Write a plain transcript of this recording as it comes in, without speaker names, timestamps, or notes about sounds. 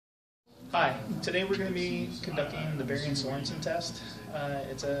Hi, today we're going to be conducting the Biering-Sorensen test.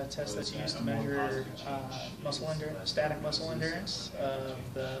 It's a test that's used to measure static muscle endurance of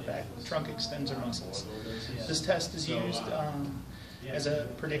the back trunk extensor muscles. This test is used as a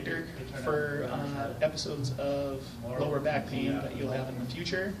predictor for episodes of lower back pain that you'll have in the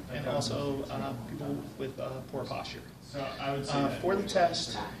future, and also people with poor posture. For the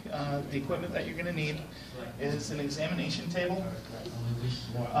test, the equipment that you're going to need is an examination table,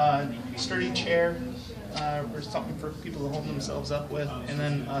 sturdy chair, or something for people to hold themselves up with, and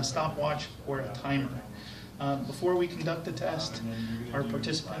then a stopwatch or a timer. Before we conduct the test, our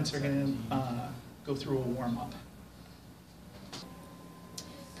participants are going to go through a warm-up.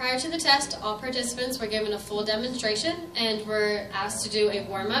 Prior to the test, all participants were given a full demonstration and were asked to do a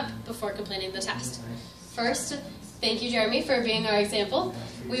warm-up before completing the test. First, thank you, Jeremy, for being our example.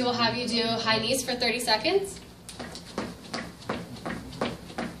 We will have you do high knees for 30 seconds.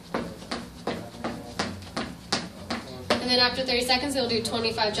 And then after 30 seconds, we'll do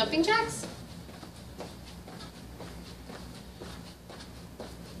 25 jumping jacks.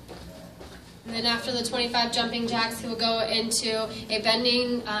 And then after the 25 jumping jacks, he will go into a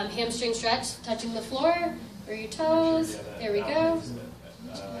bending hamstring stretch, touching the floor or your toes. There we go.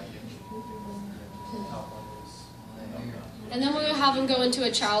 And then we will have him go into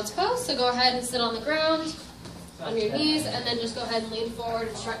a child's pose. So go ahead and sit on the ground, on your knees, and then just go ahead and lean forward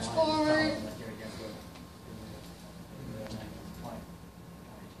and stretch forward.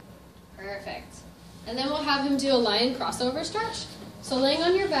 Perfect. And then we'll have him do a lion crossover stretch. So laying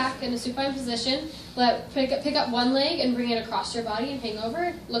on your back in a supine position, pick up one leg and bring it across your body and hang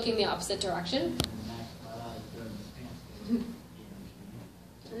over, looking the opposite direction. And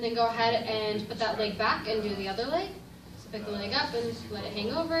then go ahead and put that leg back and do the other leg. So pick the leg up and let it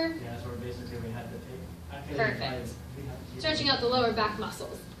hang over. Perfect. Stretching out the lower back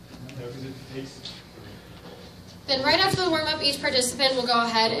muscles. Then right after the warm-up, each participant will go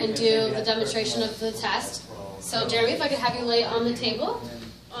ahead and do the demonstration of the test. So Jeremy, if I could have you lay on the table,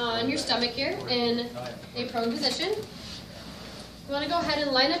 on your stomach here, in a prone position. You want to go ahead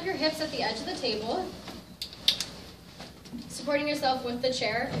and line up your hips at the edge of the table, supporting yourself with the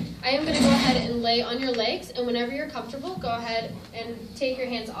chair. I am going to go ahead and lay on your legs, and whenever you're comfortable, go ahead and take your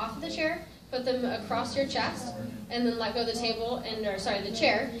hands off of the chair, put them across your chest, and then let go of the table, the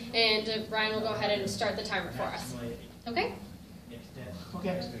chair, and Brian will go ahead and start the timer for us. Okay?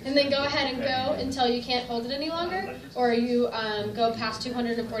 Okay. And then go ahead and go until you can't hold it any longer, or you go past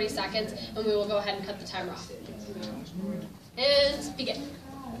 240 seconds, and we will go ahead and cut the timer off. And begin.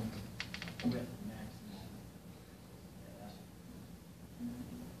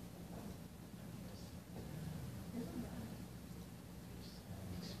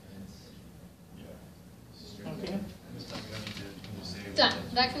 Okay. Done.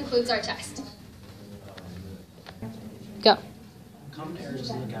 That concludes our test. Go. Common errors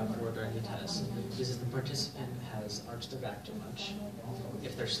to look out for during the test is if the participant has arched their back too much,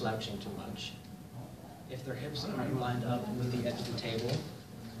 if they're slouching too much, if their hips aren't lined up with the edge of the table,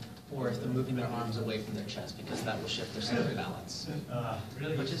 or if they're moving their arms away from their chest, because that will shift their center of balance.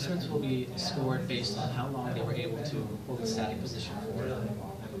 Participants will be scored based on how long they were able to hold a static position for,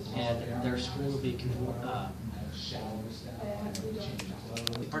 and their score will be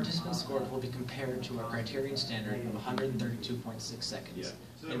the participant scores will be compared to a criterion standard of 132.6 seconds,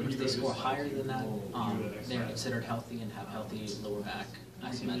 in which they score higher than that, they are considered healthy and have healthy lower back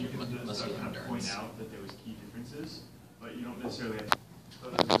isometric muscular endurance. Point out that there was key differences, but you don't necessarily have to